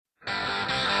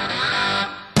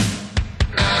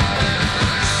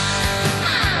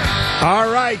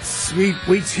All right,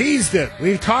 we teased it.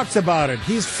 We've talked about it.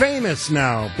 He's famous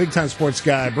now. Big-time sports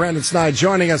guy, Brandon Sneide,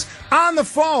 joining us on the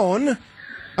phone.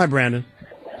 Hi, Brandon.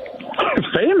 I'm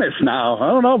famous now. I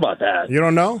don't know about that. You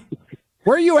don't know?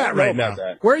 Where are you at right now?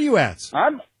 Where are you at?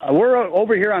 We're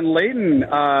over here on Layton,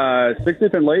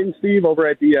 60th and Layton, Steve, over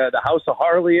at the House of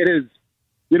Harley. It is,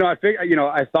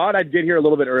 I thought I'd get here a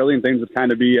little bit early and things would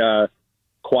kind of be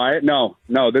quiet. No,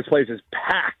 this place is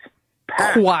packed.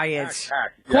 Quiet.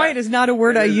 Packed. Yeah. Quiet is not a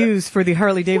word I use for the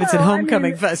Harley-Davidson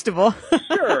Homecoming Festival.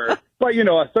 Sure. But,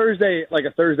 a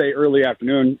Thursday early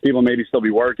afternoon, people maybe still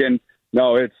be working.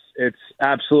 No, it's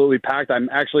absolutely packed.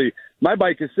 My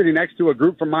bike is sitting next to a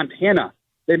group from Montana.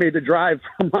 They made the drive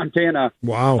from Montana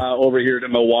over here to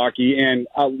Milwaukee. And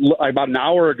about an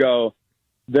hour ago,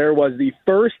 there was the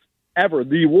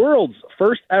world's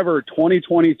first ever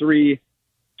 2023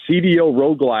 CDO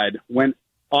Road Glide went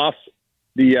off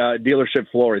the dealership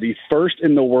floor, the first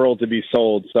in the world to be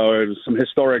sold. So it was some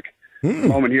historic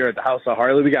moment here at the House of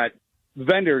Harley. We got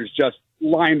vendors just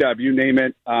lined up, you name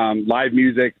it, live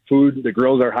music, food, the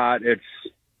grills are hot.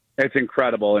 It's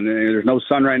incredible. And there's no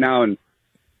sun right now. And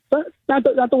that's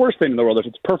not the worst thing in the world.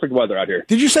 It's perfect weather out here.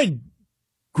 Did you say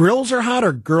grills are hot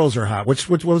or girls are hot?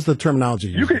 What was the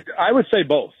terminology? I would say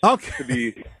both. Okay. To be,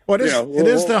 it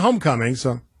is the homecoming,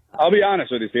 so. I'll be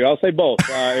honest with you, Steve. I'll say both.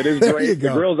 It is great. The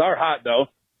grills are hot, though.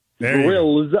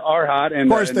 Grills are hot,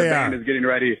 and the band is getting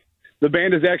ready. The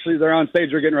band is they're on stage.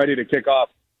 They're getting ready to kick off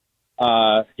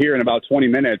here in about 20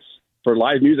 minutes for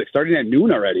live music, starting at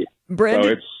noon already.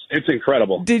 Brandon, so it's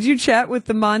incredible. Did you chat with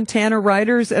the Montana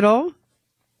riders at all?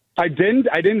 I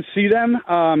didn't see them.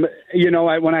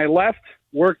 When I left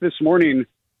work this morning,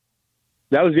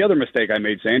 that was the other mistake I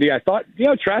made, Sandy. I thought,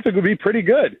 traffic would be pretty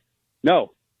good.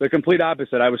 No. The complete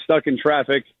opposite. I was stuck in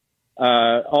traffic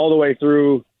all the way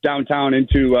through downtown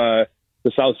into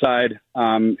the south side.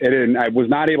 I was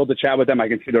not able to chat with them. I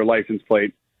can see their license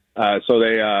plate, so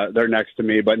they're next to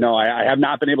me. But no, I have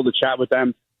not been able to chat with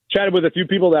them. Chatted with a few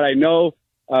people that I know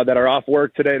that are off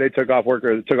work today. They took off work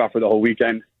or took off for the whole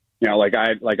weekend. Like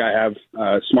I have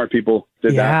smart people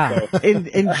did that. So.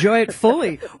 Enjoy it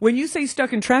fully. When you say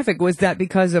stuck in traffic, was that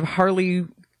because of Harley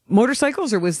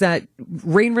motorcycles, or was that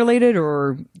rain related,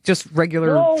 or just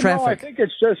regular traffic? No,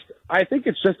 I think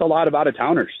it's just a lot of out of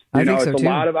towners. I think so it's too.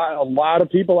 A lot of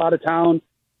people out of town.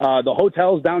 The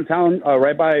hotels downtown,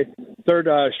 right by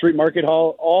 3rd Street Market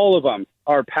Hall, all of them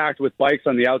are packed with bikes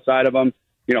on the outside of them.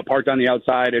 Parked on the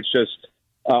outside. It's just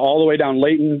all the way down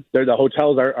Layton. The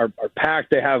hotels are packed.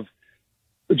 They have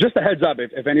just a heads up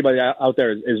if anybody out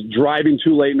there is driving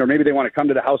to Layton, or maybe they want to come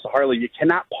to the House of Harley. You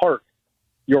cannot park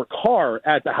your car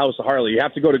at the House of Harley. You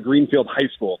have to go to Greenfield High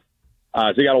School.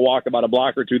 So you got to walk about a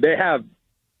block or two. They have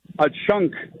a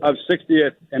chunk of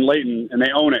 60th and Layton, and they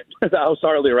own it. The House of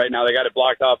Harley right now, they got it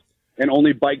blocked off, and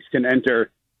only bikes can enter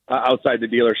outside the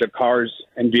dealership. Cars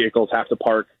and vehicles have to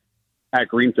park at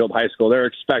Greenfield High School. They're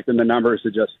expecting the numbers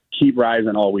to just keep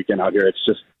rising all weekend out here.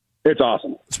 It's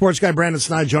awesome. Sports guy Brandon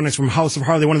Sneide joining us from House of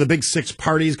Harley, one of the big 6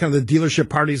 parties, kind of the dealership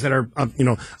parties that are,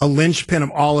 a linchpin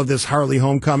of all of this Harley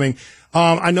homecoming.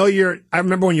 I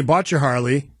remember when you bought your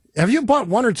Harley. Have you bought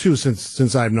one or two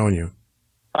since I've known you?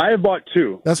 I have bought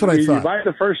 2. That's what I thought. You buy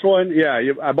the first one. Yeah,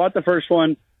 I bought the first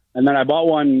one, and then I bought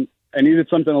one. I needed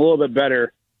something a little bit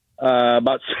better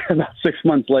about 6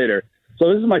 months later.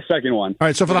 So this is my second one. All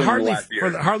right. So for the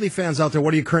Harley fans out there,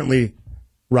 what are you currently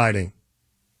riding?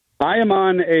 I am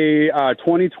on a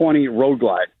 2020 Road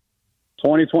Glide.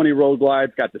 2020 Road Glide.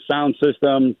 It's got the sound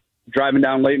system. Driving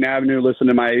down Layton Avenue, listening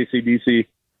to my AC/DC,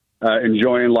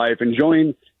 enjoying life,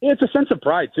 It's a sense of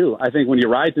pride too. I think when you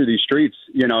ride through these streets,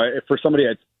 for somebody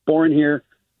that's born here,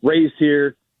 raised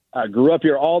here, grew up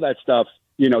here, all that stuff.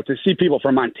 To see people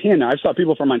from Montana. I saw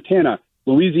people from Montana,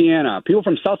 Louisiana, people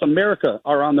from South America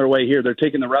are on their way here. They're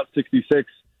taking the Route 66.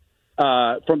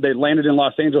 They landed in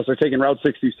Los Angeles. They're taking Route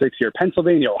 66 here.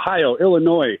 Pennsylvania, Ohio,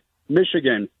 Illinois,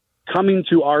 Michigan, coming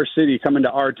to our city, coming to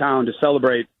our town to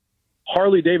celebrate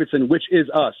Harley-Davidson, which is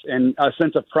us, and a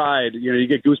sense of pride. You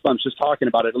get goosebumps just talking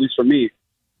about it, at least for me,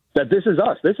 that this is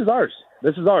us. This is ours.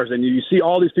 This is ours. And you see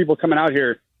all these people coming out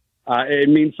here. It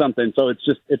means something. So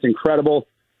it's incredible.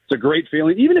 It's a great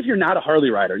feeling. Even if you're not a Harley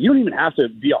rider, you don't even have to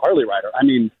be a Harley rider. I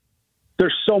mean,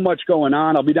 there's so much going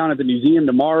on. I'll be down at the museum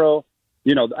tomorrow.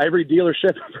 Every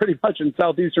dealership pretty much in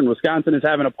southeastern Wisconsin is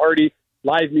having a party,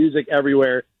 live music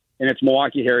everywhere, and it's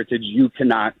Milwaukee heritage. You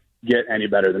cannot get any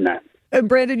better than that. And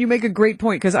Brandon, you make a great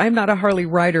point, because I'm not a Harley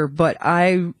rider, but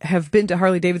I have been to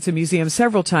Harley-Davidson Museum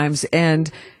several times, and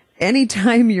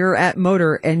anytime you're at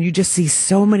Motor and you just see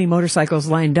so many motorcycles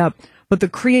lined up, but the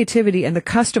creativity and the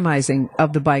customizing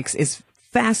of the bikes is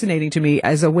fascinating to me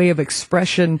as a way of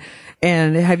expression.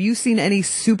 And have you seen any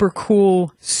super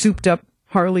cool, souped up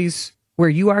Harleys where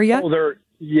you are yet? Oh,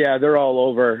 they're all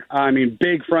over. I mean,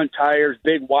 big front tires,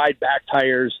 big wide back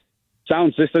tires,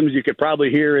 sound systems you could probably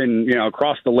hear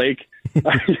across the lake.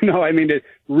 I mean,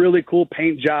 really cool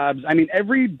paint jobs. I mean,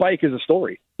 every bike is a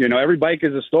story. Every bike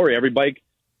is a story. Every bike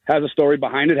has a story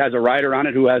behind it, has a rider on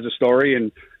it who has a story,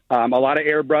 and a lot of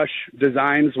airbrush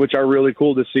designs, which are really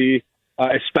cool to see,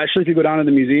 especially if you go down to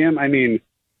the museum. I mean,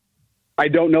 I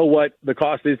don't know what the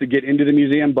cost is to get into the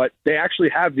museum, but they actually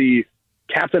have the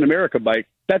Captain America bike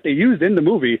that they used in the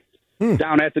movie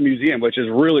down at the museum, which is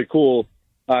really cool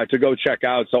to go check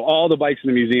out. So all the bikes in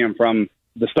the museum from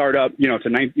the startup, to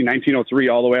 1903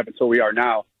 all the way up until we are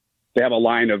now, they have a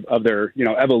line of their,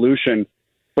 evolution.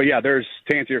 But yeah, to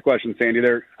answer your question, Sandy,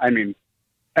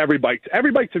 every bike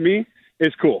to me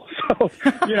is cool. So,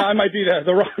 I might be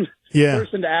the wrong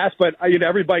person to ask, but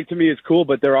every bike to me is cool,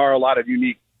 but there are a lot of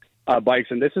unique bikes,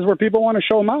 and this is where people want to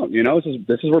show them out.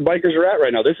 This is where bikers are at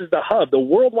right now. This is the hub, the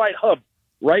worldwide hub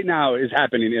right now is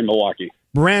happening in Milwaukee.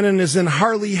 Brandon is in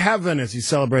Harley heaven as he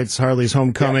celebrates Harley's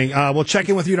homecoming. Yeah. We'll check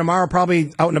in with you tomorrow,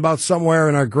 probably out and about somewhere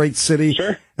in our great city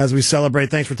as we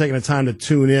celebrate. Thanks for taking the time to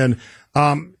tune in.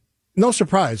 No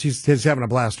surprise. He's having a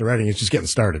blast already. He's just getting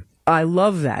started. I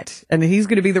love that. And he's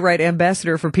going to be the right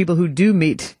ambassador for people who do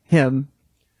meet him.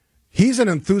 He's an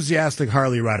enthusiastic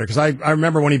Harley rider because I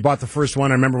remember when he bought the first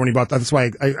one. I remember when he bought that's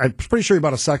why I'm pretty sure he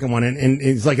bought a second one, and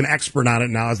he's like an expert on it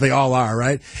now, as they all are,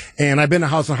 right? And I've been to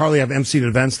House of Harley. I've emceed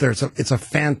events there. It's a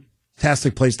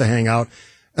fantastic place to hang out.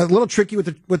 A little tricky with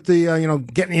the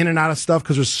getting in and out of stuff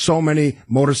because there's so many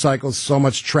motorcycles, so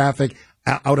much traffic,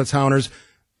 out of towners.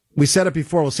 We said it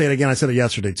before. We'll say it again. I said it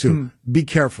yesterday too. Be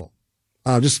careful.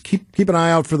 Just keep an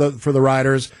eye out for the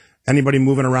riders. Anybody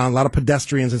moving around. A lot of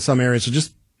pedestrians in some areas. So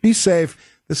just be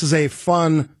safe. This is a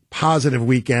fun, positive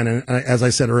weekend, and as I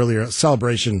said earlier, a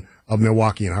celebration of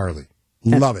Milwaukee and Harley.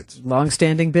 Love it.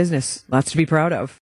 Long-standing business. Lots to be proud of.